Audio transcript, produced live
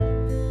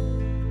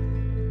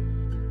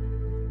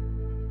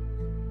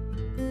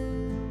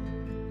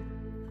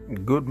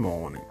Good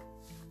morning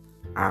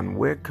and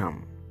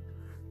welcome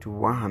to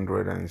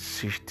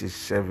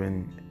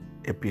 167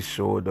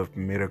 episode of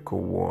Miracle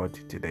Word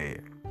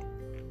today.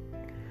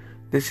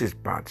 This is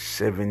part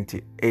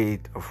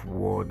 78 of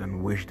Word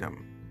and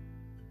Wisdom.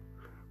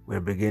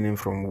 We're beginning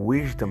from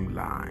Wisdom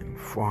line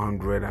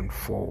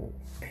 404.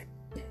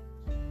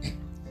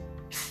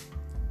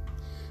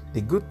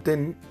 The good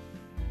thing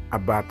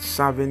about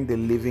serving the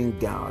living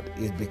God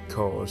is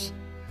because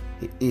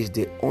He is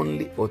the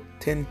only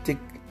authentic,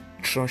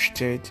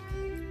 trusted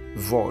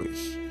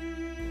voice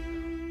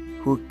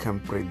who can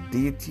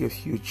predict your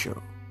future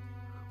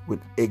with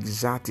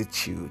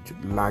exactitude,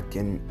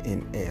 lacking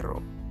in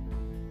error.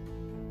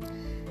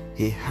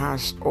 He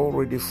has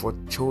already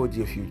foretold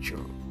your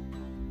future,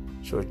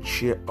 so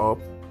cheer up.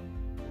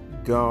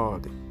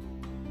 God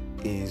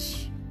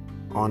is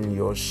on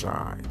your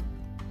side.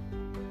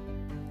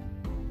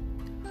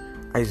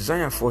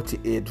 Isaiah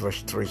 48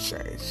 verse 3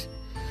 says,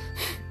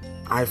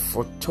 I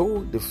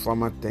foretold the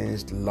former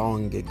things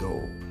long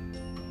ago.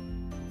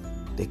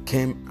 They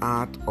came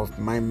out of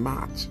my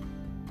mouth.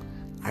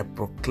 I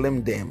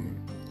proclaimed them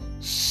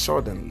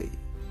suddenly.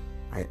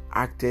 I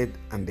acted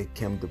and they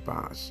came to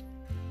pass.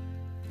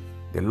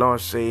 The Lord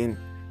saying,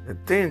 the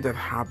things that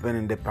happened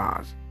in the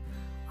past,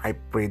 I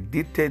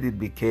predicted it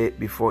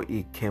before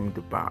it came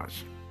to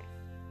pass.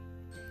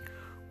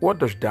 What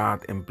does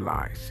that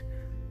imply?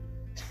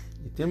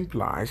 It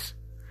implies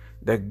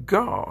that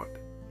God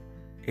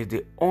is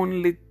the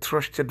only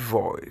trusted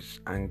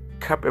voice and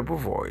capable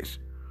voice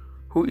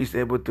who is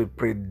able to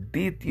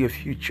predict your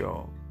future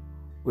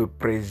with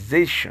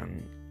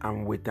precision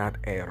and without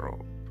error.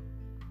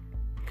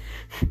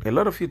 A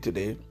lot of you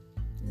today,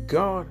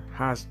 God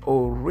has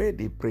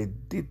already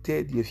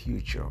predicted your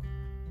future.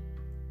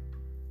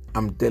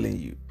 I'm telling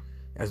you,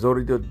 He has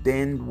already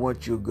ordained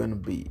what you're going to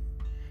be. He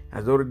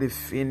has already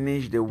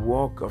finished the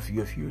work of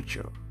your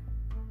future.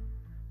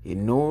 He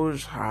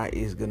knows how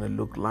it's going to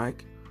look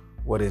like,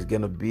 what it's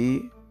going to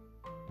be,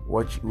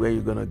 where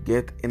you're going to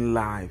get in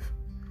life,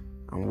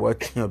 and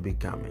what you're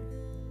becoming.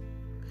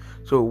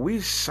 So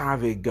we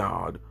serve a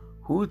God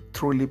who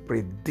truly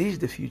predicts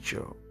the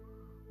future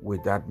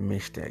without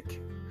mistake.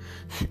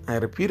 I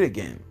repeat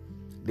again,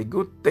 the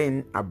good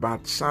thing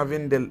about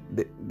serving the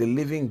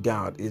living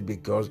God is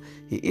because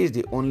He is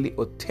the only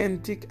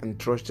authentic and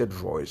trusted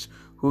voice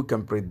who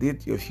can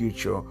predict your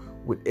future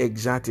with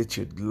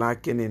exactitude,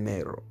 lacking in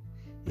error.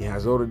 He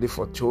has already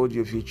foretold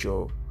your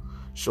future,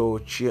 so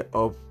cheer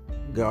up.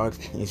 God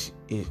is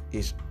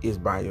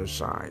by your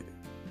side.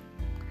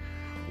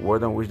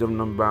 Word and Wisdom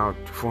number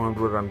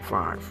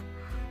 405.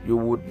 You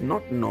would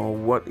not know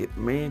what it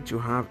means to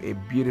have a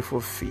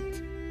beautiful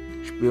feet,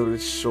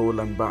 spirit,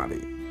 soul, and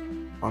body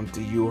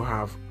until you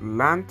have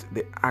learned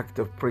the act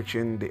of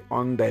preaching the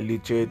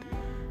undiluted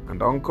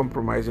and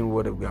uncompromising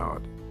Word of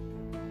God.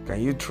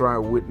 Can you try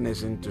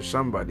witnessing to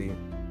somebody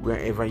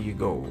wherever you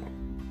go?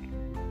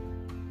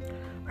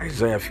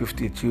 Isaiah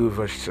 52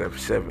 verse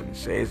 7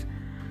 says,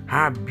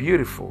 how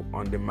beautiful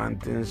on the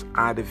mountains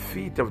are the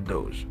feet of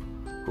those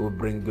who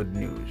bring good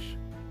news,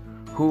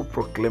 who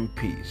proclaim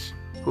peace,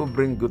 who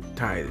bring good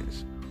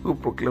tidings, who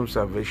proclaim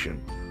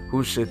salvation,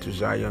 who say to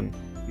Zion,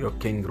 your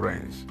King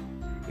reigns.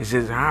 It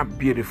says, how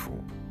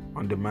beautiful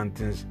on the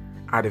mountains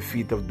are the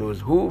feet of those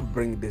who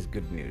bring this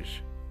good news.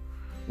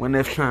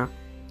 Whenever,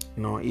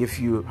 if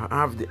you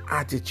have the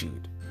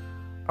attitude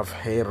of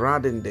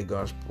heralding the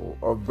gospel,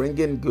 of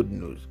bringing good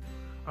news,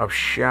 of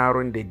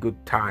sharing the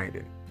good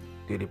tidings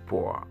to the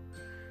poor,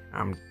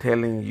 I'm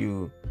telling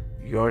you,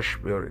 your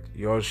spirit,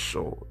 your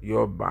soul,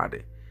 your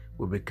body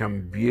will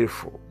become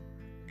beautiful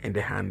in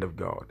the hand of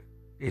God.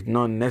 It's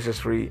not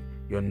necessary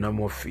your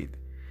normal feet.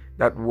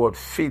 That word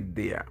feet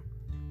there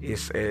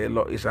is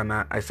an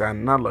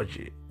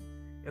analogy,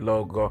 a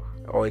logo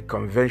or a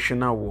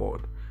conventional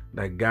word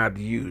that God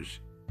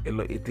used.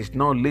 It is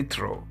not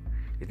literal.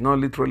 It's not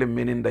literally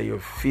meaning that your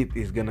feet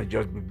is gonna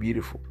just be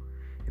beautiful.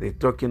 It is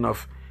talking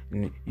of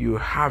you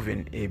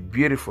having a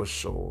beautiful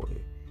soul,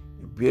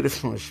 a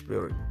beautiful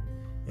spirit,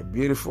 a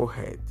beautiful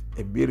head,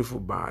 a beautiful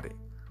body.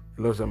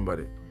 Hello,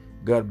 somebody.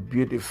 God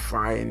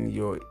beautifying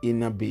your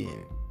inner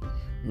being,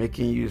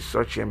 making you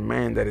such a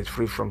man that is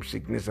free from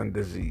sickness and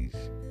disease.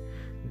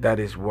 That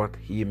is what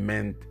He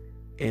meant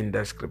in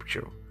that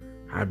scripture.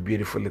 How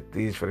beautiful it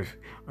is for the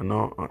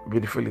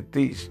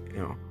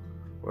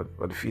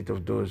feet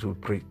of those who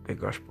preach the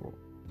gospel.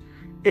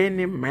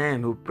 Any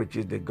man who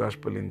preaches the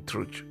gospel in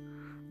truth,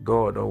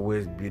 God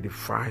always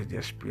beautifies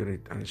their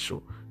spirit and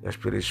soul, their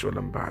spirit, soul,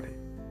 and body.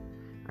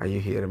 Are you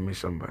hearing me,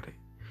 somebody?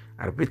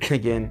 I repeat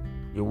again,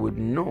 you would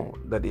know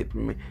that it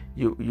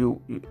you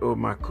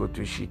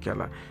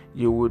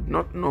would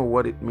not know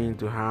what it means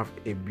to have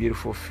a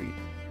beautiful feet,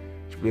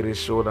 spirit,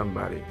 soul, and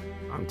body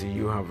until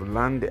you have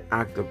learned the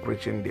act of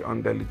preaching the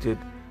undiluted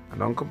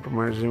and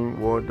uncompromising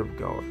Word of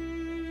God.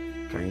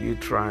 Can you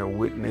try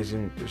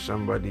witnessing to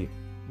somebody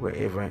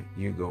wherever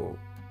you go?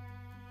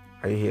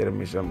 Are you hearing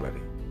me,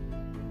 somebody?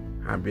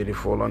 How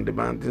beautiful on the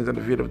mountains and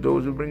the feet of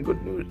those who bring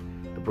good news,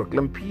 to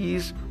proclaim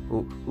peace,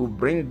 who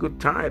bring good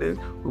tidings,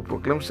 who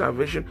proclaim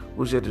salvation,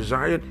 who say to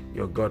Zion,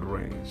 your God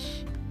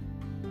reigns.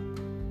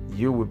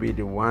 You will be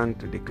the one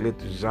to declare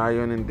to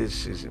Zion in this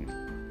season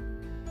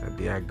that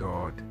their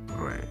God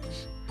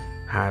reigns.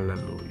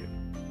 Hallelujah.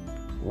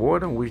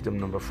 Word and wisdom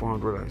number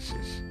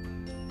 406.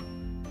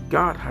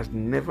 God has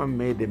never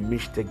made a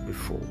mistake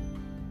before,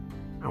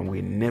 and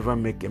we never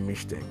make a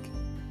mistake.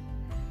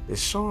 The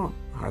Son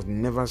was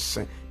never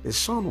sent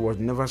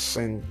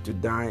to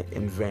die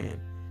in vain,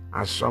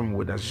 as some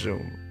would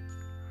assume.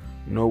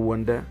 No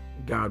wonder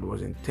God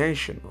was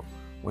intentional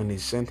when He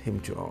sent Him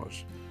to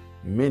us,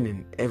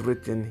 meaning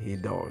everything He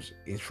does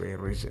is for a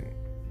reason.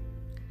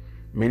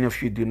 Many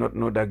of you do not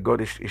know that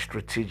God is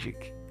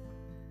strategic.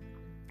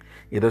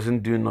 He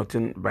doesn't do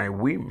nothing by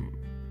whim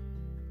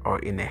or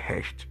in a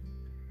haste.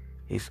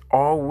 He's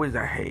always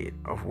ahead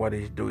of what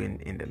He's doing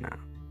in the now.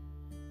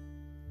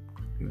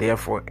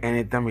 Therefore,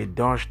 anytime He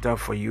does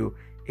stuff for you,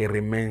 it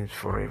remains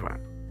forever.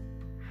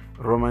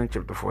 Romans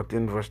chapter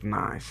 14 verse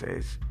 9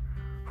 says,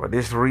 for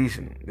this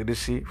reason, did you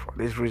see? For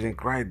this reason,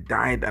 Christ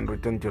died and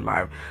returned to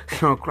life.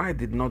 So Christ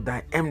did not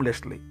die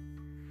aimlessly,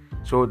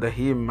 so that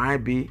He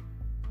might be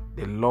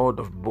the Lord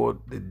of both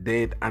the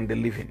dead and the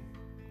living.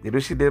 Did you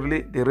see the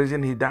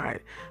reason He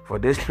died? For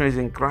this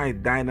reason,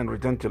 Christ died and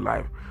returned to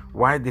life.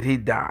 Why did He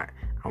die?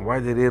 And why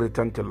did He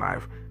return to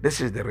life? This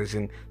is the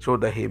reason, so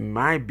that He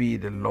might be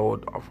the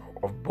Lord of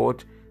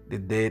both the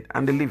dead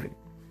and the living.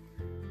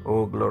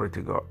 Oh, glory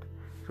to God.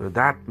 So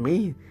that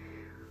means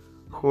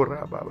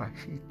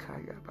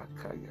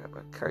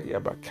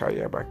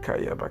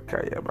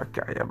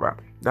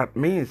that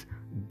means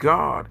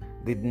God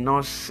did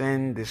not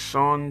send the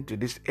Son to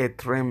this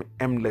earth realm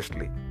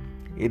aimlessly.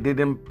 He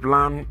didn't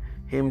plan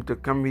Him to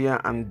come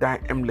here and die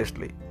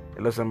aimlessly.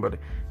 Hello, somebody.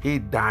 He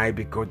died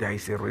because there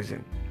is a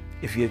reason.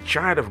 If you're a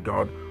child of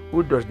God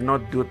who does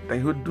not do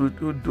things, who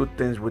do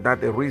things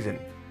without a reason,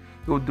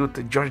 who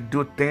just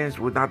do things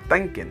without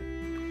thinking,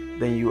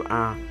 then you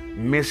are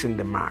missing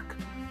the mark,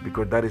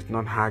 because that is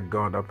not how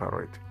God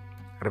operates.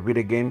 I repeat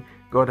again,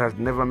 God has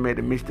never made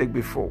a mistake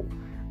before.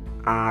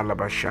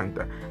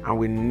 And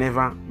we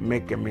never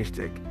make a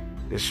mistake.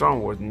 The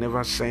Son was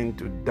never sent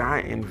to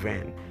die in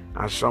vain,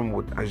 as some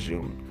would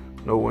assume.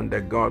 No wonder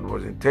God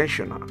was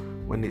intentional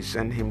when He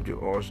sent Him to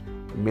us,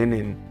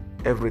 meaning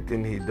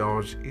everything He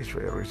does is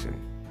for a reason.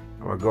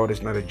 Our God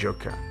is not a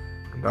joker,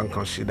 and don't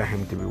consider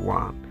Him to be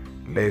one,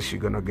 lest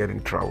you're going to get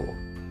in trouble.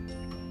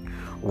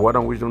 Word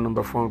and wisdom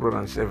number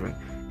 407.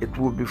 It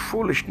would be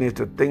foolishness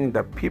to think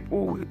that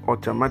people will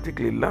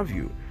automatically love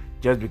you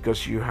just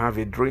because you have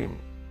a dream.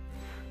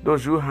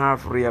 Those who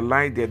have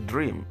realized their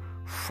dream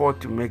fought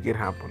to make it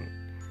happen.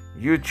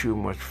 You too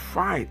must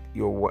fight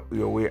your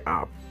way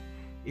up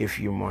if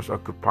you must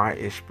occupy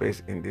a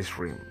space in this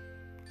realm.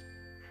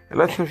 A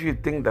lot of you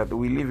think that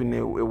we live in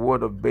a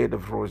world of bed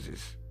of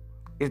roses.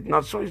 It's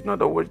not so. It's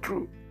not always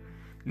true.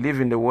 Live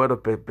in the world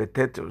of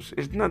potatoes.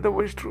 It's not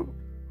always true.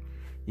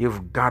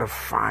 You've got to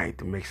fight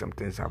to make some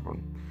things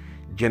happen.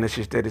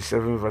 Genesis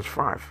 37 verse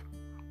 5.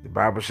 The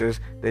Bible says,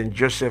 then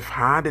Joseph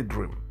had a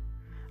dream,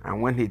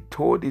 and when he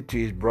told it to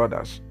his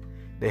brothers,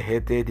 they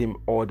hated him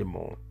all the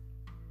more.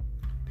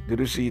 Did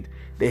you see it?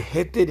 They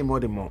hated him all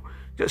the more.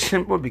 Just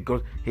simple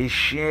because he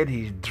shared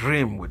his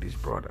dream with his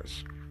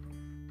brothers.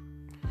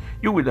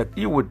 You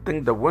would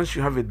think that once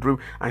you have a dream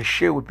and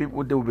share with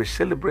people, they will be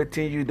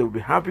celebrating you, they will be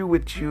happy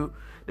with you,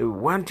 they will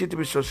want you to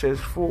be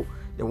successful,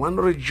 they want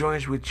to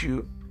rejoice with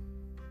you.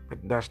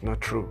 But that's not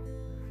true.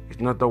 It's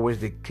not always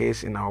the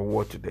case in our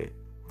world today.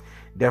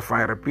 Therefore,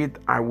 I repeat,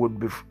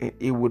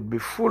 it would be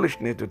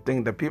foolishness to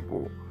think that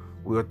people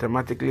will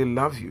automatically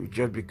love you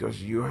just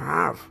because you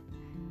have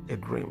a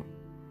dream.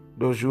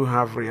 Those who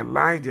have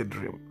realized a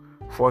dream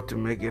fought to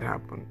make it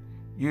happen.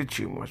 You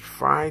too must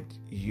fight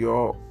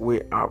your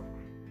way up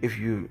if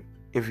you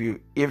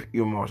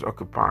must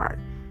occupy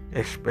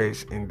a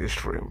space in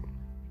this room.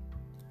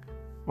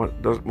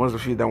 Most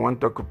of you that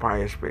want to occupy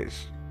a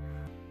space,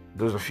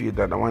 those of you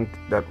that want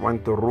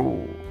to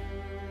rule,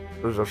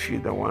 those of you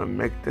that want to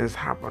make things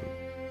happen.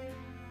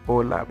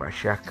 You've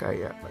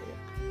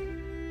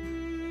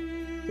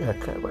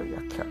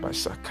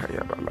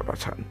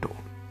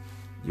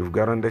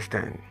got to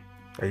understand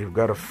that you've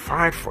got to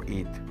fight for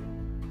it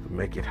to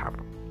make it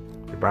happen.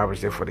 The Bible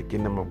says, for the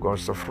kingdom of God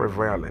suffereth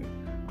violence.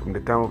 From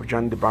the time of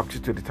John the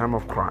Baptist to the time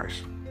of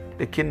Christ,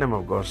 the kingdom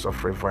of God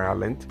suffereth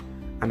violence,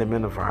 and the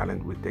men of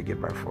violence will take it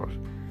by force.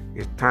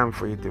 It's time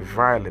for you to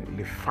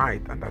violently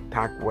fight and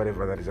attack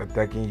whatever that is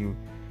attacking you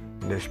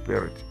in the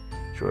spirit,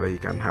 so that you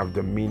can have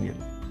dominion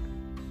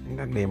in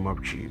the name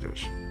of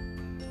Jesus.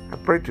 I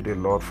pray to the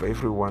Lord for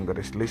everyone that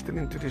is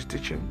listening to this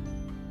teaching.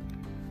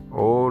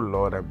 Oh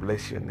Lord, I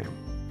bless your name.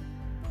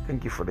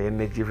 Thank you for the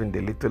energy, even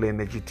the little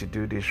energy to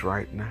do this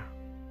right now.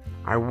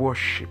 I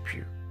worship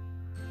you.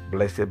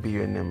 Blessed be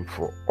your name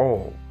for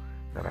all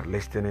that are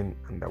listening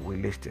and that will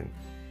listen.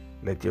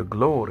 Let your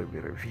glory be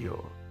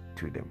revealed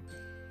to them.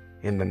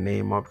 In the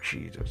name of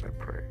Jesus, I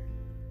pray.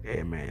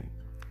 Amen.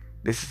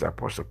 This is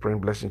Apostle Prince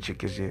Blessing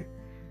Chikizie,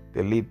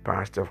 the lead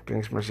pastor of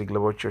King's Mercy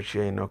Global Church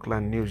here in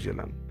Auckland, New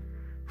Zealand.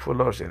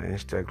 Follow us on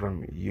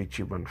Instagram,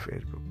 YouTube, and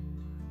Facebook.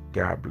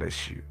 God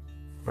bless you.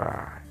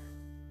 Bye.